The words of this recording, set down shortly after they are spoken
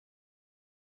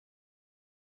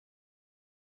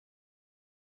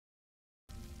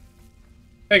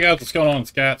Hey guys, what's going on?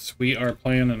 It's Gatsu. We are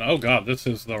playing and oh god, this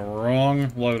is the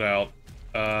wrong loadout.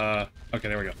 Okay,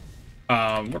 there we go.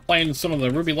 We're playing some of the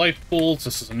Ruby Life pools.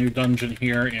 This is a new dungeon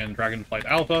here in Dragonflight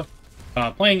Alpha.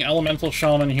 Playing Elemental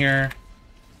Shaman here.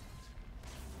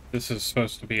 This is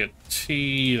supposed to be a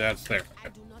T. That's there.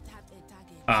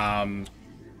 Okay.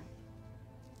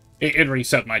 It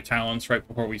reset my talents right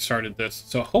before we started this,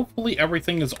 so hopefully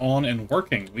everything is on and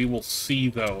working. We will see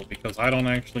though, because I don't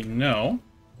actually know.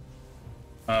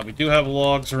 We do have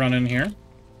logs running here.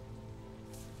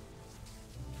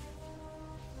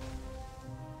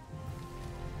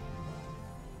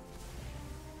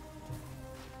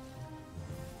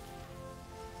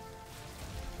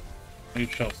 We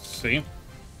shall see.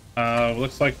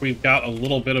 Looks like we've got a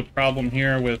little bit of problem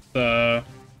here with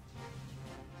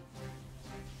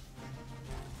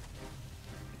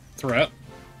threat. At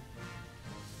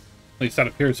least that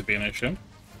appears to be an issue.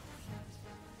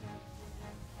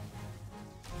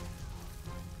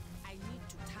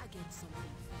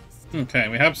 Okay,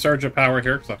 we have Surge of Power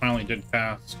here, because I finally did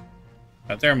cast.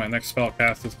 There, my next spell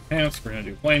cast is enhanced. We're going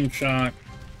to do Flame Shock.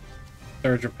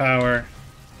 Surge of Power.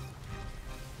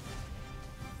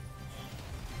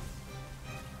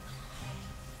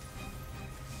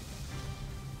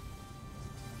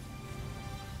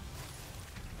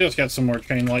 Just get some more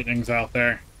Chain Lightnings out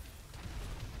there.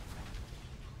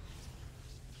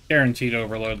 Guaranteed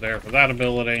overload there for that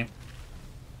ability.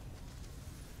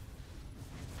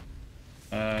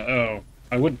 Oh,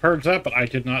 I would purge that, but I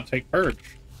did not take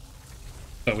purge.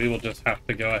 So we will just have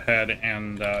to go ahead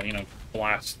and, you know,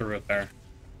 blast through it there.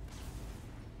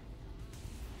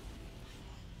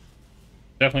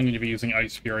 Definitely need to be using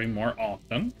Ice Fury more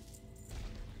often.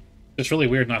 It's really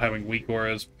weird not having weak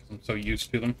auras because I'm so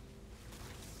used to them.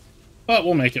 But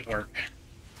we'll make it work.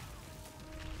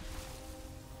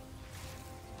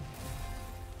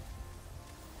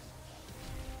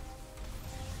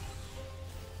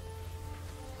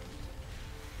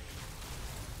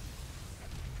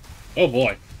 Oh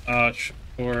boy. Sure,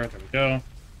 there we go.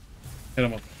 Hit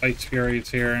him with Ice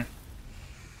Furies here.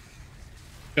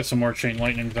 Get some more Chain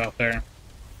Lightnings out there.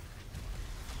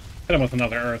 Hit him with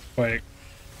another Earthquake.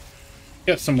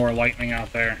 Get some more Lightning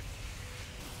out there.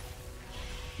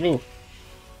 Ooh.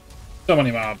 So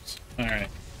many mobs. Alright.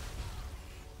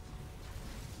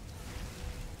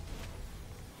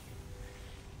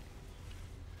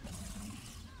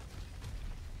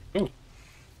 Ooh.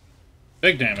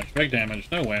 Big damage,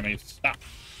 no whammies. Stop.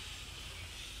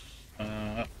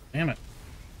 Damn it.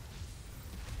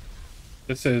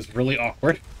 This is really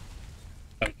awkward.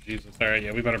 Oh, Jesus. Alright,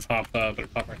 yeah, we better pop our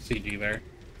CG there.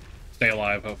 Stay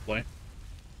alive, hopefully.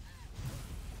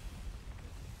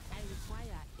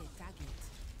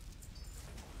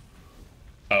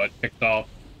 Oh, it picked off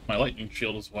my lightning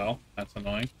shield as well. That's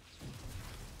annoying.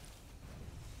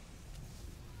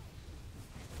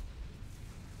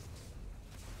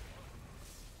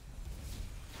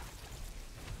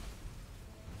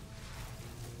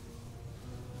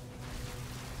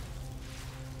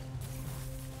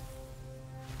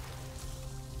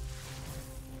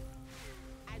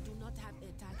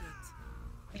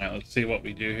 Alright, let's see what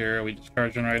we do here. Are we just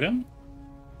charging right in?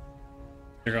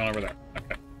 You're going over there.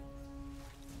 Okay.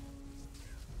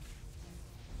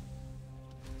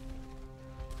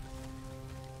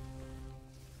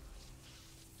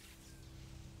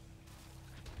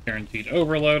 Guaranteed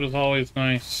overload is always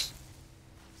nice.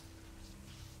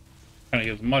 Trying to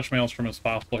get as much maelstrom as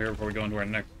possible here before we go into our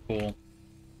next pool.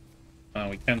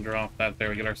 We can drop that there.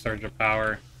 We get our Surge of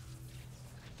Power.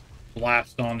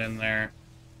 Blast on in there.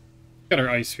 Get our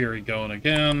Ice Fury going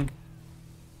again.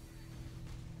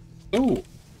 Ooh!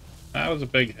 That was a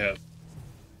big hit.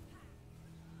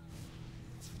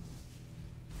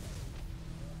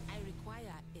 I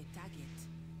require a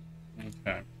target.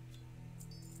 Okay.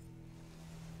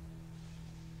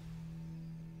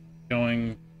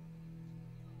 Going.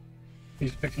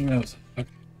 He's picking those. Okay.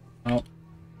 Well.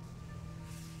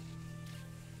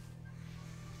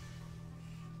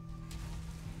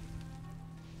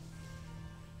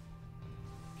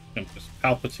 Gonna just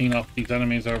Palpatine off these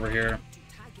enemies over here.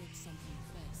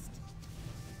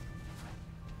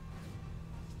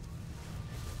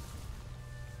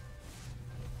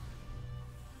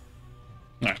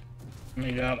 Alright.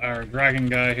 We got our dragon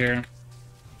guy here.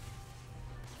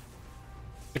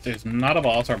 If there's not a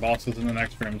boss, our boss is in the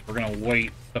next room, so we're gonna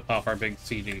wait to pop our big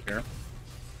CD here.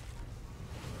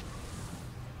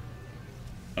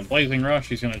 A Blazing Rush,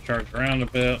 he's gonna charge around a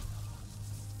bit.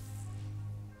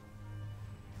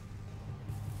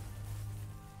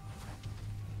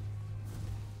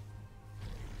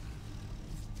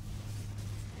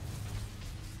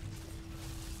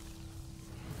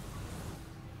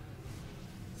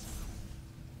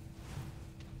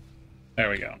 There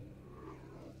we go.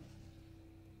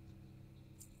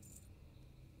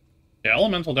 Yeah,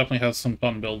 Elemental definitely has some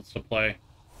fun builds to play.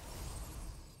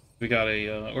 We got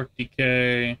a Orc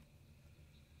DK.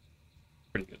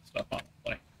 Pretty good stuff,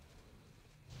 honestly.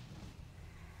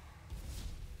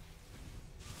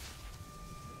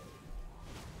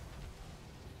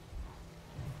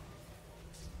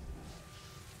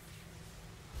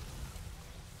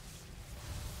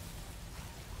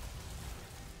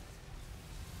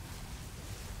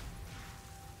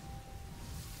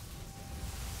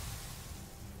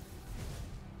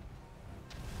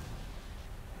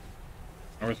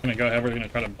 We're just going to go ahead, we're going to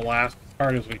try to blast as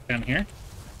hard as we can here.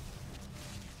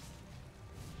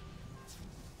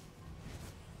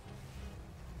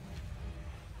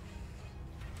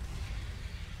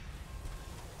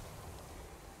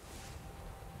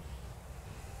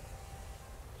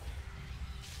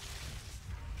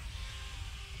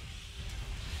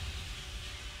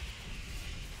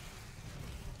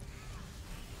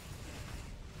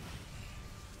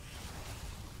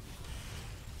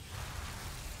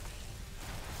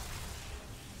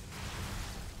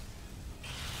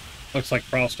 Looks like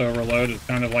Frost Overload is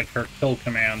kind of like her kill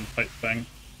command type thing.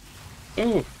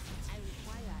 Ooh.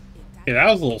 Yeah,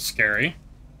 that was a little scary.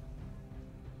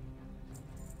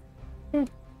 Ooh.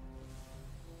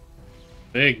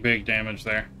 Big damage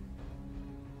there.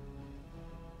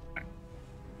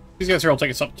 These guys here will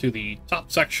take us up to the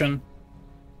top section.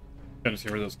 Gonna see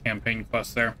where those campaign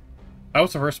quests there. That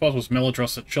was the first boss, was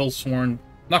Melodrus at Chillsworn.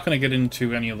 Not going to get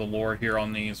into any of the lore here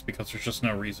on these because there's just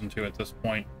no reason to at this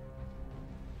point.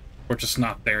 We're just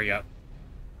not there yet.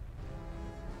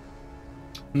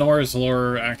 Nor is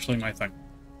lore actually my thing.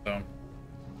 So.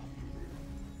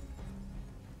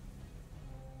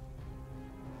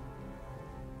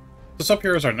 This up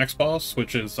here is our next boss,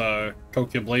 which is Kokia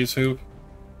Blazehoop.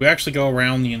 We actually go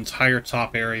around the entire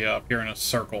top area up here in a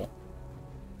circle.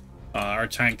 Our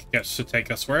tank gets to take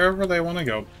us wherever they want to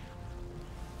go.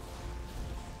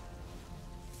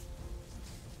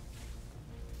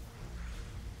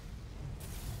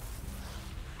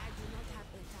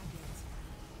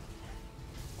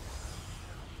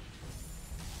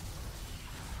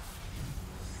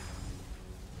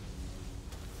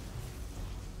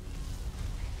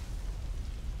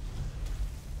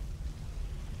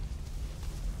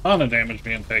 A ton of damage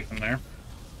being taken there.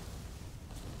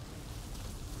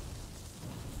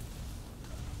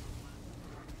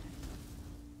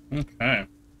 Okay.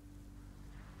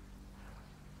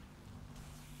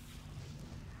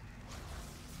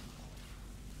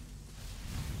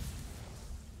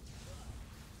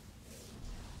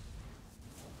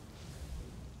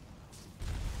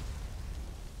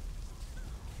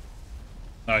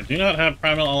 I do not have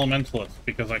Primal Elementalist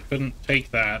because I couldn't take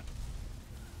that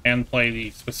and play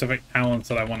the specific talents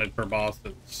that I wanted for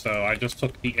bosses. So I just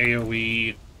took the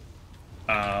AoE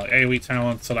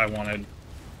talents that I wanted.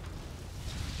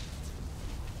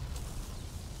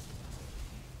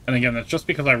 And again, that's just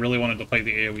because I really wanted to play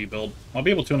the AoE build. I'll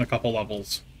be able to in a couple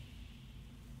levels.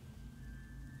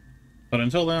 But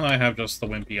until then, I have just the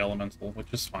Wimpy Elemental, which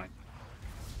is fine.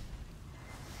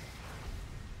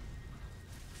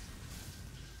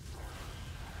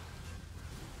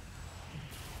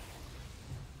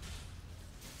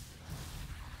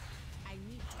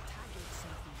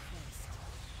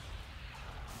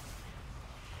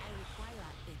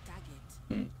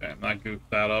 Okay, I goofed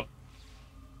that up.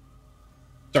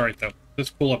 It's alright though. This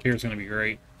pool up here is going to be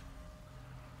great.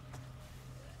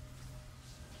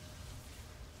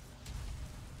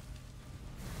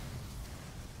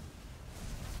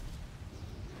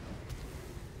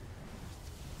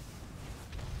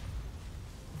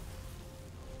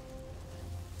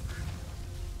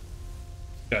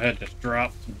 Go ahead, just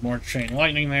drop some more chain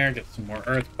lightning there, get some more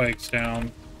earthquakes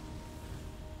down.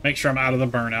 Make sure I'm out of the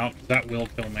burnout, because that will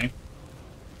kill me.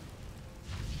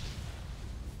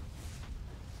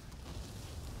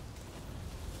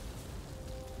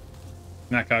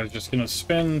 And that guy's just gonna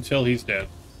spin until he's dead.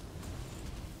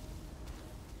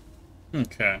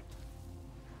 Okay.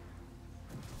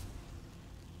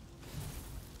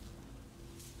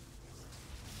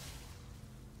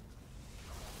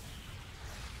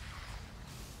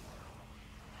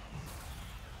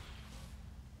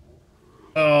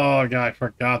 Oh, God, I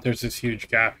forgot there's this huge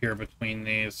gap here between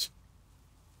these.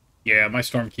 Yeah, my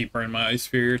Stormkeeper and my Ice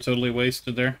Sphere are totally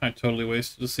wasted there. I totally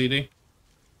wasted a CD.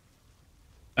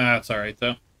 That's alright,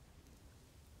 though.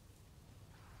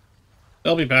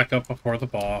 They'll be back up before the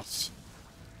boss.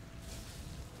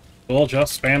 We'll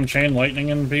just spam Chain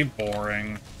Lightning and be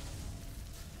boring.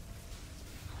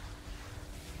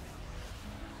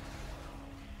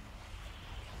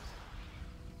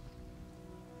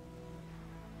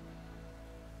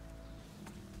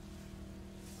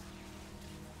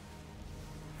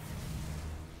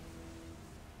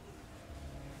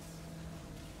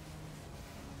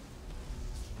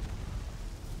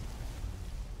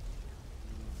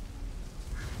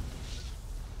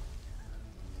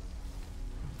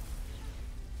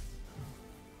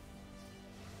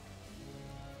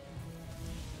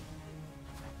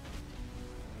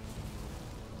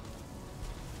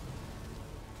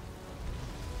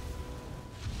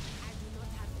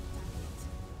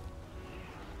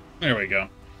 There we go.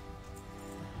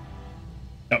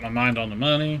 Got my mind on the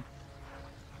money.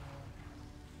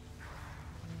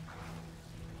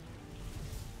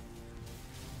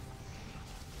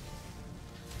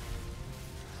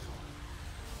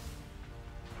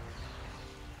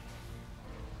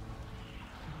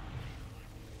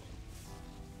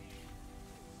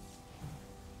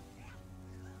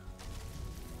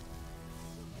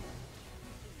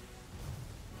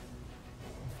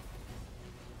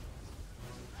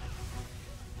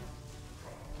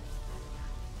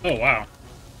 Oh, wow.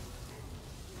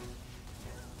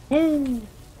 Woo!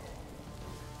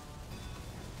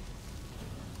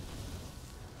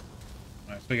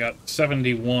 Alright, so we got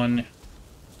 71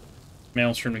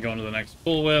 Maelstrom to go into the next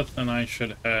pool with, and I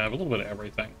should have a little bit of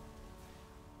everything.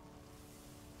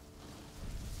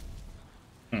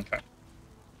 Okay.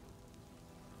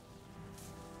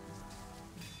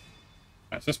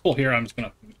 Alright, so this pool here I'm just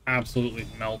gonna absolutely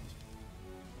melt.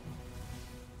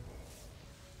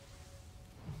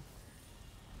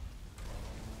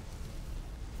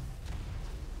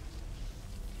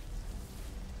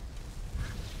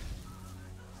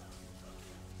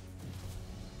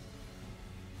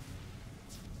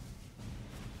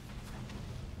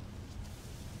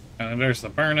 And there's the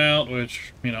burnout,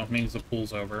 which, you know, means the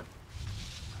pool's over.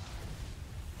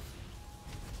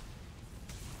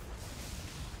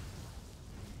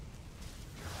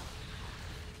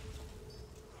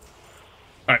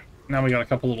 Alright, now we got a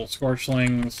couple little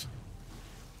scorchlings.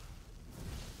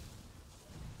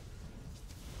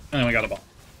 And then we got a ball.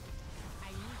 I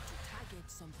need to target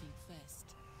something first.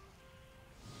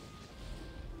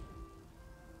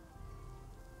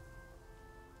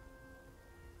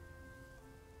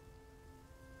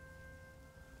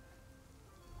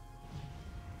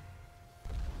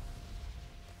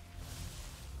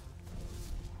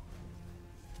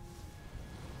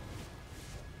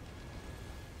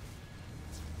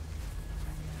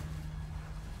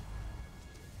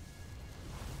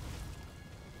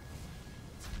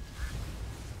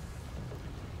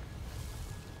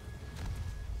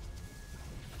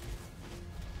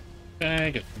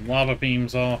 Okay, get some lava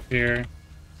beams off here.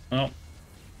 Well,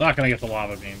 not gonna get the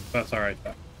lava beams. That's alright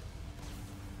though.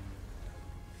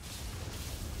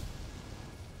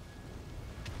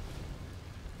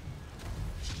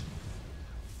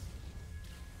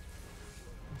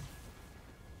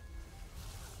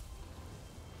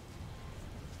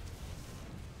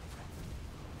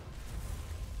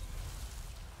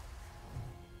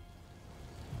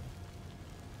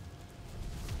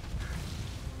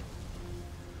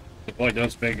 Avoid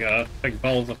those big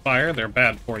balls of fire. They're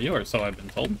bad for you, or so I've been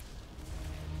told.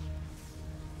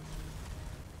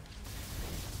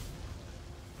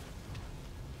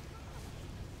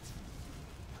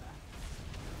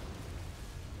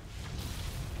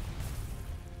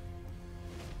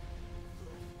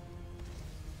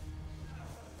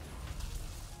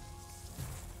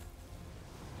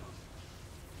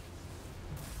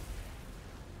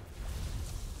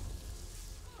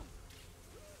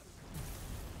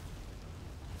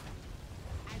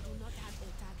 I do not have a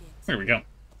target. There we go.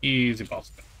 Easy boss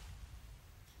fight.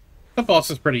 The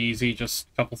boss is pretty easy, just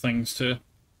a couple things to, you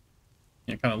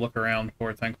know, kind of look around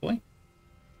for, thankfully.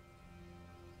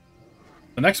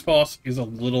 The next boss is a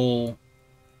little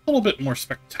bit more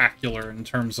spectacular in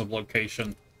terms of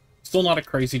location. Still not a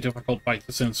crazy difficult fight.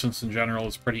 This instance in general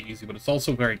is pretty easy, but it's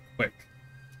also very quick.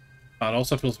 It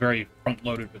also feels very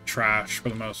front-loaded with trash for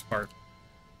the most part.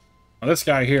 Now this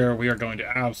guy here, we are going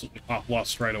to absolutely pop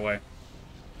lust right away.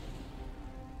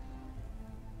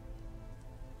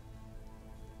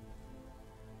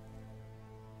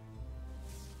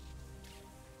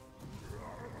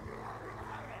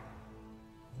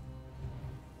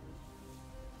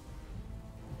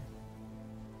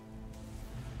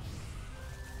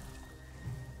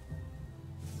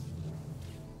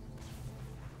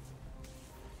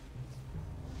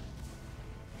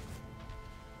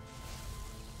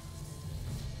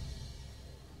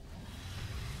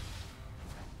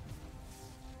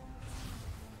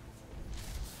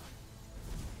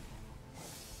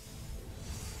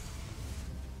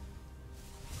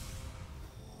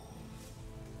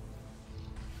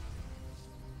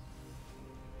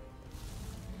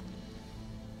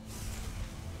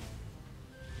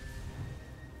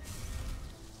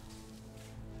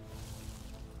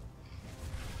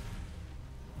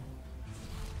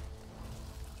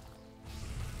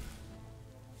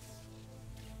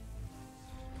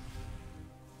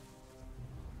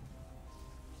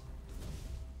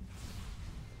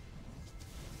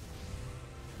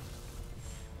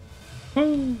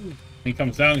 Woo! He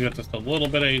comes down, got just a little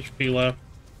bit of HP left.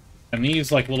 And these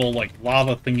like little like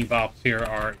lava thingy bops here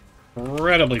are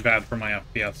incredibly bad for my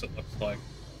FPS, it looks like.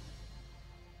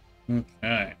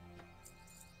 Okay.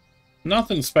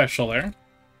 Nothing special there.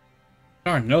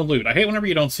 Darn, no loot. I hate whenever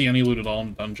you don't see any loot at all in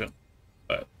the dungeon.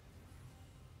 But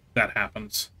that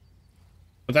happens.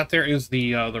 But that there is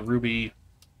the Ruby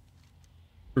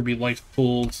Life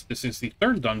Pools. This is the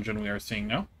third dungeon we are seeing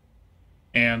now.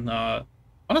 And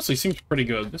honestly seems pretty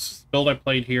good. This is the build I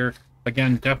played here.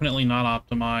 Again, definitely not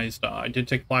optimized. I did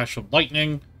take Flash of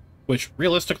Lightning, which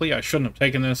realistically I shouldn't have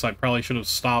taken this. I probably should have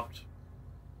stopped.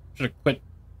 Should have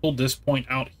pulled this point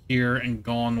out here and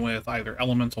gone with either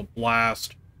Elemental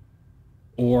Blast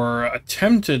or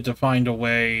attempted to find a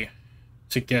way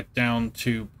to get down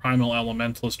to Primal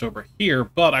Elementalist over here,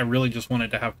 but I really just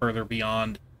wanted to have Further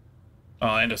Beyond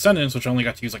and Ascendance, which I only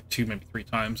got to use like 2, maybe 3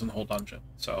 times in the whole dungeon.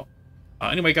 So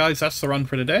anyway, guys, that's the run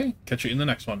for today. Catch you in the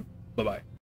next one. Bye-bye.